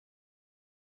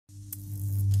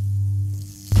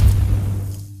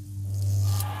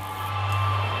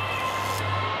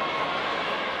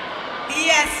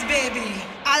baby.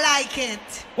 I like it.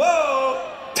 Whoa.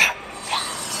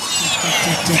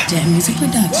 That music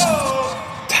production.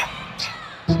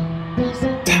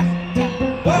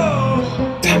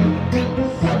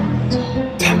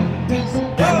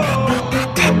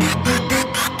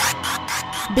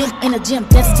 Been in the gym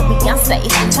dancing to Beyonce,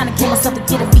 tryna kill myself to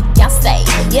get a fiancé.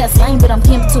 Yeah, it's lame, but I'm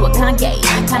him to a Kanye.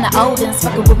 Kinda old and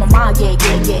fucking with my mom, yeah.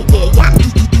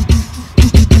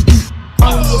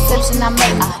 Only exception I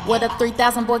make, with a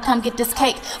 3,000 boy, come get this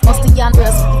cake. Most of y'all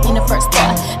girls in the first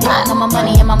thought, lying on my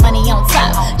money and my money on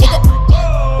top. Yeah.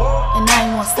 And I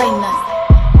ain't wanna say nothing,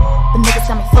 but niggas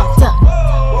got me fucked up.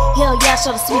 Hell yeah,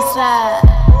 show the sweet side.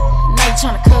 Now you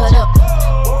tryna cut up.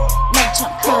 Now you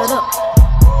tryna cut up.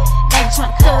 Now you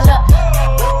tryna cut up.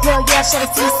 Hell yeah, show the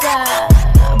sweet side.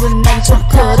 But now you tryna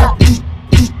cut up.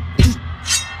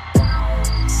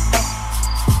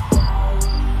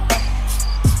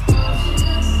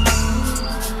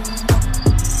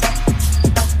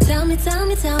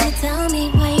 Tell me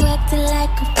why you acting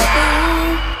like a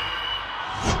fool.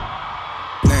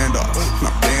 Stand up,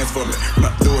 now dance for me.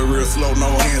 Now do it real slow, no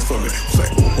hands for me. Say,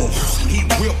 oh, he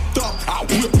whipped up, I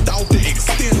whipped out the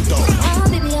extendo. Oh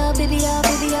baby, oh baby, oh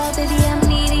baby, oh baby, I'm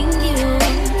needing you.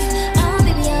 Oh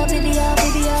baby, oh baby, oh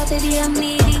baby, oh baby, I'm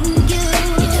needing you.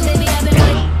 Yeah, baby, I've been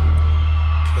waiting.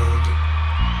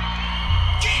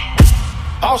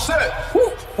 All set.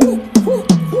 Pull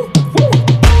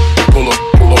up.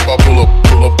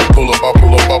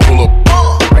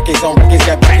 Records on records,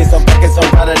 got records on records, I'm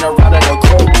riding around in a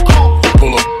coupe.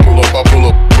 Pull up.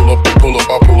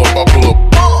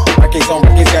 Records on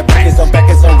records, got records on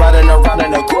records, I'm riding around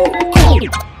in a coupe.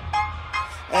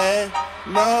 And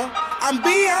no, I'm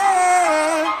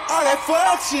beyond all that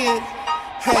fuck shit.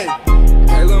 Hey.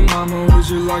 Hey lil' mama, would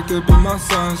you like to be my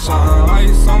sunshine?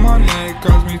 Ice on my neck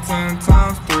cost me 10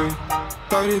 times 3.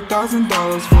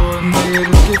 $30,000 for a nigga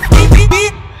to get free.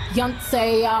 Young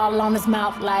say all on his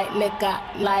mouth like liquor,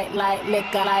 like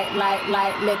liquor.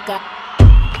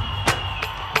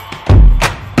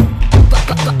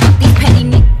 These petty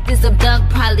niggas of Doug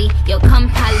Polly, yo come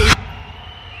Polly.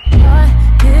 What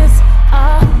is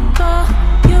all for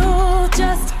you?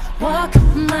 Just walk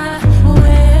my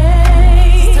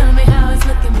way. Just tell me how it's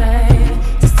looking, babe.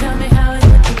 Just tell me how it's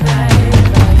looking, babe.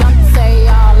 Young say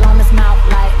all on his mouth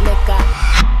like liquor.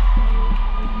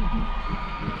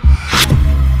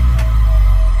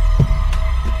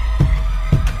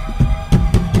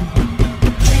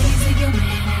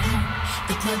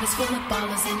 Full of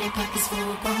ballers and their pockets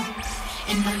full of bone.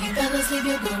 And all you fellas leave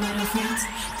your girl with her friends.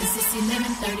 This is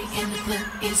 11:30 and the club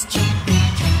is jumping.